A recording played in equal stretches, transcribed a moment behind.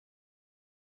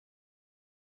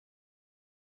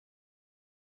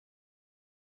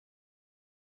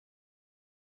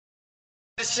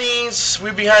We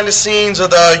behind the scenes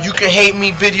of the You Can Hate Me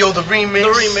video, the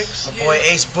remix. My boy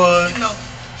Ace Boog,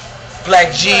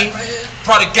 Black G,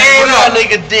 Product Gang, and my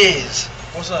nigga Diz.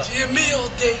 What's up? Me all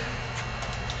day.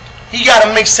 He got a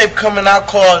mixtape coming out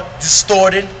called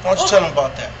Distorted. Why don't you tell him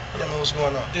about that? Let me know what's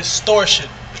going on. Distortion.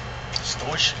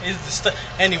 Distortion.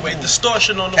 Anyway,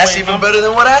 Distortion on the That's way. That's even better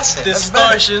than what I said.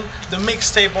 Distortion, the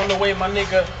mixtape on the way, my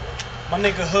nigga. My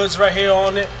nigga Hood's right here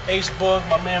on it. Ace Boog,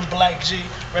 my man Black G,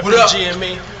 repping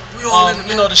GME.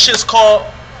 You know the shit's called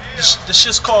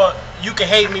You Can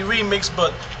Hate Me remix,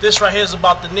 but this right here is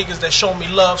about the niggas that show me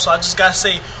love. So I just gotta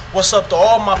say what's up to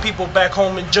all my people back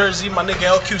home in Jersey. My nigga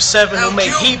LQ7 who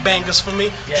made heat bangers for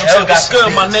me. Yeah, what's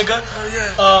good, my nigga.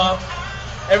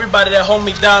 Everybody that hold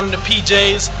me down in the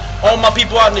PJs. All my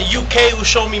people out in the UK who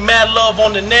show me mad love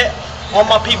on the net. All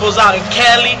my people's out in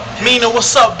Cali. Mina,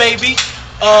 what's up, baby?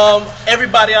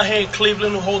 Everybody out here in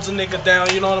Cleveland who holds a nigga down,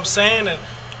 you know what I'm saying? And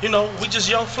you know, we just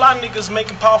young fly niggas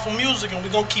making powerful music, and we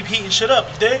gonna keep heating shit up,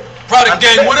 you dig? Product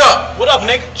Gang, what up? What up,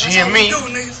 nigga? GME.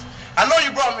 I know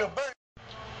you brought me a burger.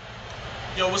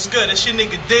 Yo, what's good? It's your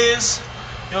nigga Diz.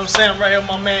 You know what I'm saying? Right here with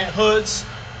my man Hoods,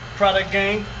 Product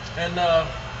Gang. And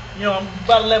you know, I'm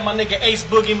about to let my nigga Ace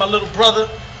Boogie, my little brother,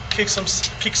 kick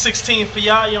 16 for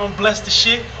y'all, you know, bless the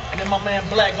shit. And then my man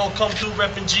Black gonna come through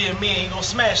repping GME and he gonna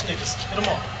smash niggas. Hit him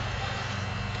on.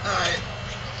 Alright.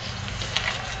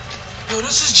 Yo,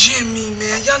 this is GME,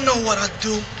 man. Y'all know what I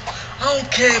do. I don't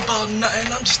care about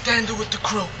nothing. I'm just standing with the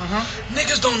crew.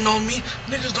 Niggas don't know me.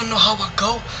 Niggas don't know how I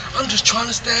go. I'm just trying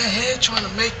to stand here, trying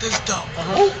to make this dough.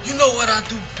 You know what I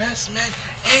do best, man.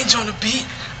 Angel on the beat.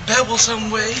 Bebo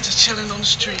somewhere, he just chilling on the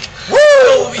street. You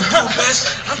know what we do best?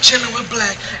 I'm chilling with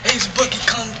Black. Ace Boogie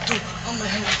come through. I'ma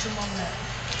hang it to my man.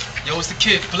 Yo, it's the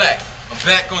kid Black. I'm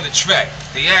back on the track.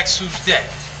 They ask who's that.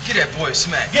 Get that boy a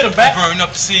smack. Get him back. Burn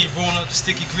up the scene, rolling up the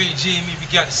sticky green GME, we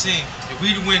got the scene. And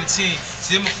we the winning team.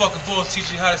 See, I'm a fucking boss,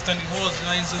 teach you how to stun these hoes, and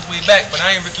I ain't his way back, but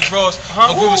I ain't Ricky Ross.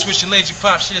 My groove is switching lanes, you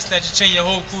pop shit, snatch your chain, your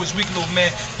whole crew is weak, little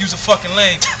man. Use a fucking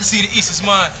lane. See, the East is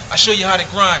mine. I show you how to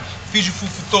grind. Feed you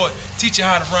food for thought, teach you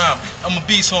how to rhyme. I'm a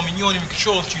beast, homie, you don't even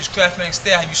control the juice. Craft man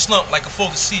style, you slump like a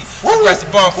folded seat. Grab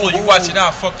the bar floor, you watch it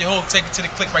out, fuck your hoe, take it to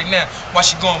the click right now.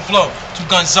 Watch it go and blow. 2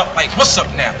 guns up like, what's up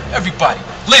now? Everybody,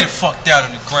 lay the fuck down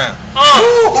on the ground.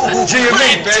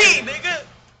 GME, baby. Nigga.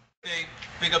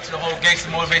 Big up to the whole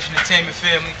Gangsta Motivation Entertainment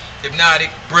family.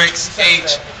 Hypnotic, Bricks,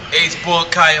 H, Ace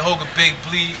Boog, Cuyahoga, Big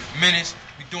Bleed, Menace.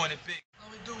 We doing it big. How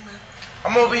we do, man?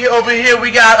 I'm over here we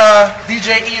got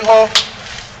DJ Hijo.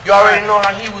 You already know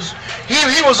how he was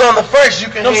on the first You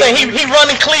Can You know what I'm Hate saying? He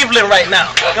running Cleveland right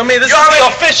now. You know what I mean? This is the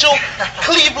official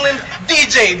Cleveland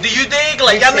DJ. Do you dig?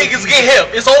 Like, y'all niggas get hip.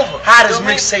 It's over. Hottest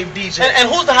mixtape DJ. And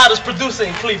who's the hottest producer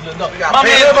in Cleveland? No, got my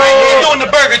man, Bebo. he's doing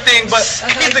the burger thing, but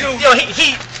he's the, you know,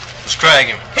 It's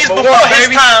dragging. he's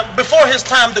before his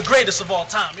time, the greatest of all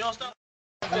time. You understand?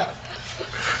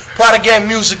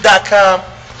 ProductGangMusic.com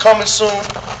coming soon.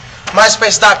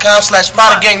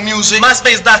 MySpace.com/ProductGangMusic.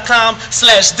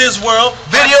 MySpace.com/ThisWorld.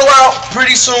 Video out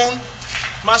pretty soon.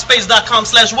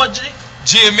 MySpace.com/what, G?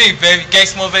 GME, baby.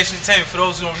 Gangsta Motivation Entertainment, for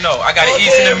those who don't know. I got an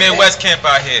East and the Midwest camp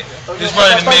out here. Just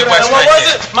running the Midwest And what right was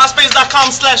here. it?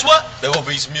 MySpace.com/what? Bebo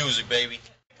Beats Music, baby.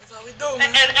 That's how we do,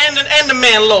 man. And the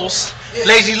man Los.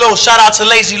 Lazy Los. Shout out to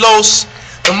Lazy Los.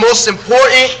 The most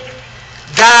important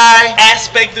guy.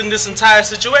 Aspect in this entire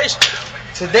situation.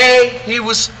 Today,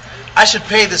 I should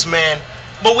pay this man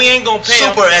But we ain't gonna pay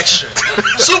super him. extra.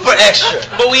 Super extra.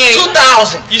 But we ain't.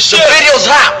 2,000. You should. The video's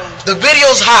hot. The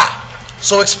video's hot.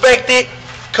 So expect it.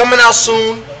 Coming out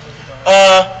soon.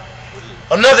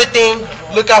 Another thing,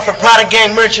 look out for Product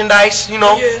Gang merchandise. You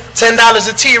know, $10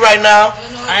 a tee right now.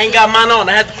 I ain't got mine on.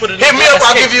 I had to put it in Hit a me glass up,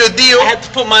 I'll case. give you a deal. I had to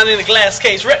put mine in a glass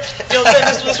case. You know what I'm saying?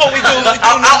 That's what we do.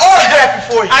 I'll autograph it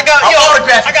for you. I got the you.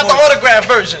 autograph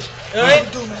version. You know what I mean?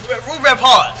 We rep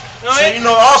hard. You know what I So, mean? you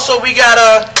know, also we got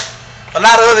a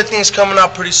lot of other things coming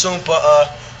out pretty soon, but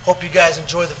hope you guys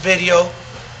enjoy the video.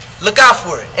 Look out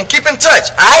for it and keep in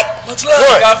touch, alright? Much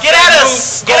love. Get at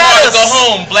us. Get at us. Go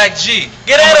home, Black G.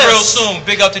 Get at us. Real soon.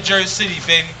 Big up to Jersey City,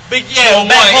 baby. Big back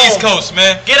home. East Coast,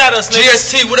 man. Get at us, nigga.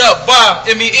 GST, what up? Bob,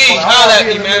 MEE, holla at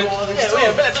me, man.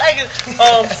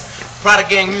 Product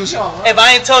Gang Music. If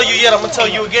I ain't tell you yet, I'm gonna tell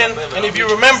you again. And if you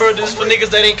remember, this is for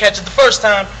niggas that ain't catch it the first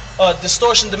time.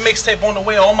 Distortion, the mixtape on the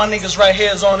way. All my niggas right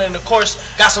here is on it. And of course,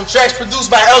 Got some tracks produced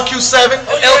by LQ7.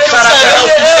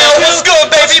 What's good,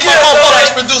 baby? My Tracks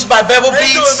motherfucker. produced by Bebo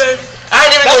Beats. baby. I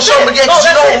ain't even gonna show him again because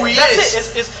you know who he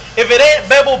is. If it ain't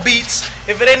Bebo Beats,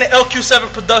 if it ain't the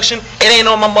LQ7 production, it ain't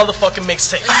on my motherfucking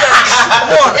mixtape.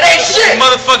 Come on, it ain't shit.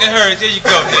 Motherfucking heard. There you go,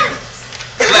 nigga.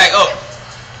 Black up.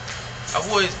 I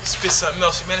would spit something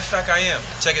else. Matter of fact, I am.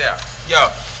 Check it out.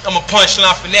 Yo, I'm a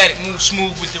punchline fanatic. Move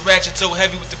smooth with the ratchet, so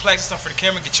heavy with the plaques. It's not for the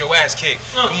camera. Get your ass kicked.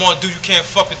 Come on, dude. You can't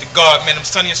fuck with the guard, man. I'm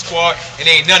Sonny and Squad, and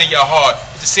ain't none of y'all hard.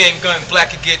 With the same gun,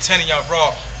 black could get 10 of y'all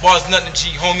raw. Bars nothing to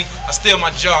G, homie. I steal my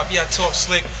job. Yeah, I talk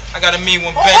slick. I got a mean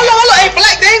one. Hold on. Hey,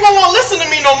 Black, they ain't gonna want to listen to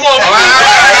me no more. My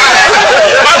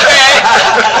bad.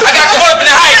 I got caught up in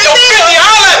the hype. Yo, 50,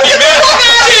 holla at me, man.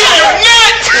 Gee, you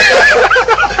nuts.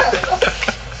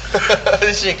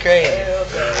 This shit crazy.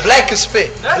 Black can spit.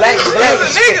 Black He's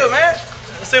a nigga, man.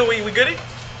 So we goody?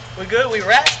 We good? We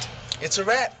wrapped? It's a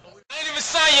rap. I ain't even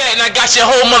signed yet, and I got your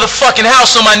whole motherfucking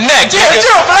house on my neck, Yeah, nigga.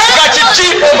 man. I got your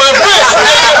Jeep on my wrist,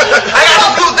 nigga. I got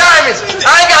the blue diamonds.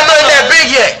 I ain't got nothing that big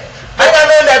yet. I ain't got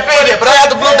nothing that big yet, but I got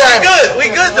the blue diamonds. We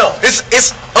good though.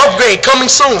 It's upgrade coming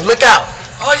soon. Look out.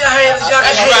 Oh, y'all haters, y'all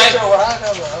That's haters. right.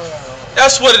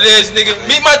 That's what it is, nigga.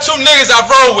 Meet my two niggas I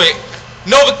roll with.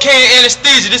 Novocaine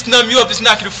anesthesia. This numb you up. This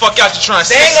knock you the fuck out. You trying to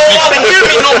They ain't gonna want to hear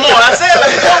me no more. I said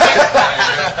like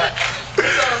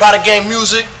Product Gang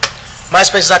Music.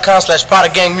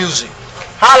 MySpace.com/Product Gang Music.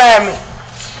 Holla at me.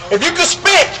 If you can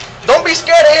spit, don't be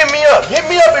scared to hit me up. Hit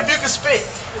me up if you can spit.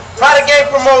 Product Gang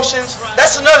Promotions.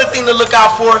 That's another thing to look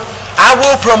out for. I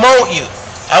will promote you.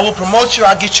 I will promote you.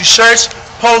 I'll get you shirts,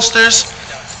 posters.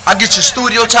 I'll get you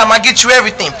studio time. I'll get you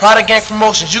everything. Product Gang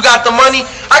Promotions. You got the money.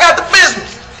 I got the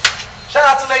business. Shout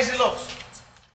out to Lazy Los.